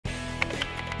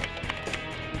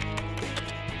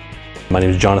My name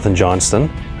is Jonathan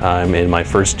Johnston. I'm in my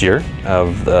first year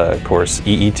of the course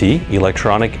EET,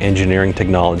 Electronic Engineering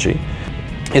Technology.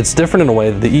 It's different in a way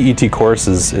that the EET course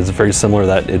is very similar,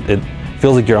 that it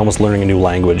feels like you're almost learning a new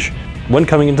language. When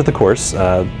coming into the course,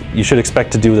 you should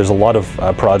expect to do, there's a lot of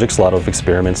projects, a lot of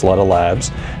experiments, a lot of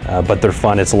labs, but they're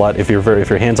fun. It's a lot, if you're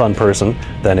a hands-on person,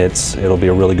 then it'll be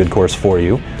a really good course for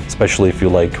you, especially if you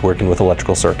like working with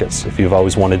electrical circuits. If you've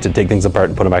always wanted to take things apart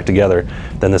and put them back together,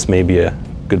 then this may be a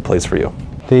good place for you.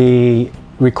 The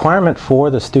requirement for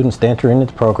the students to enter into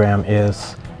the program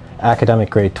is academic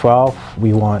grade 12.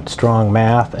 We want strong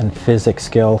math and physics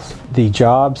skills. The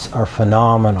jobs are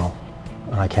phenomenal.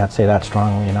 I can't say that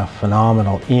strongly enough,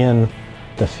 phenomenal in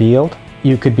the field.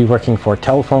 You could be working for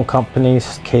telephone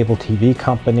companies, cable TV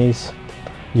companies.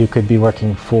 You could be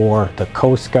working for the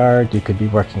Coast Guard. You could be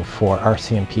working for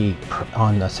RCMP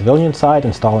on the civilian side,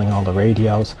 installing all the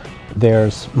radios.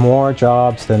 There's more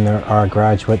jobs than there are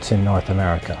graduates in North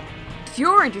America. If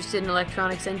you're interested in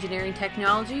electronics engineering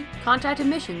technology, contact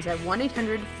admissions at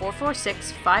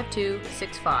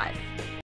 1-800-446-5265.